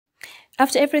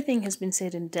After everything has been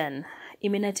said and done,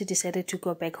 Iminati decided to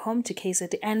go back home to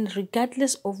KZN, and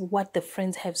regardless of what the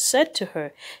friends have said to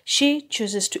her, she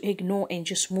chooses to ignore and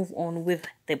just move on with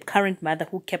the current mother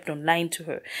who kept on lying to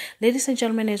her. Ladies and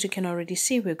gentlemen, as you can already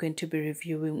see, we're going to be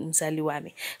reviewing Mzali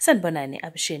Wami. Sanbonani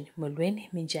absheni molweni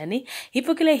minjani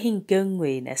hipukile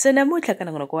hingengwena. So namuhla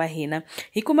kana ngono kwa hina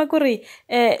hikuma kuri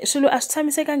sulu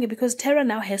asitsamisekange because Tara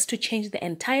now has to change the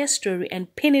entire story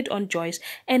and pin it on Joyce.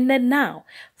 And then now,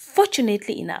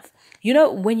 fortunately enough, you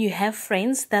know, when you have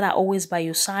friends that are always by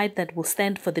your side, that will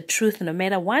stand for the truth no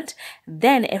matter what,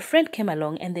 then a friend came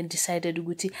along and then decided,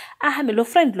 lo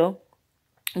friend lo,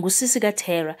 Gusisiga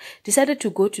Tara, decided to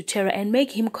go to Tara and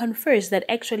make him confess that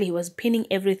actually he was pinning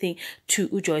everything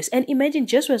to Joyce. And imagine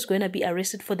Joyce was going to be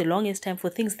arrested for the longest time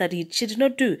for things that she did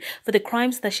not do, for the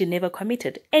crimes that she never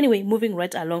committed. Anyway, moving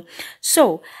right along.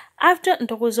 So, after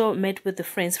Ntokozo met with the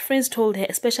friends told her,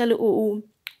 especially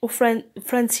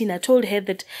Francina told her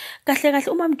that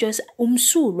umam Joyce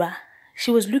umsulwa.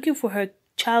 She was looking for her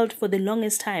child for the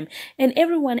longest time, and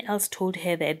everyone else told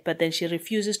her that, but then she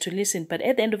refuses to listen. But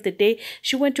at the end of the day,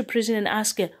 she went to prison and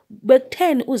asked her, but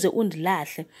 10 uze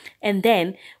undlahle. And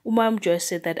then umam Joyce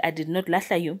said that I did not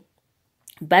lahla you,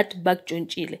 but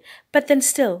bakjontshile. But then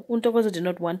still, Untokozo did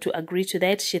not want to agree to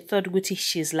that. She thought Guti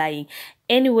she's lying.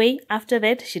 Anyway, after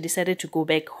that, she decided to go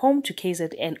back home to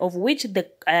KZN, of which the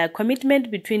commitment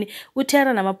between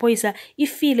Utera na Mapoisa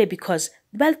ifile because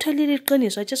so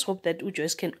I just hope that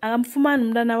Ujoyce can amfumana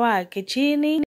umntana wakhe chini.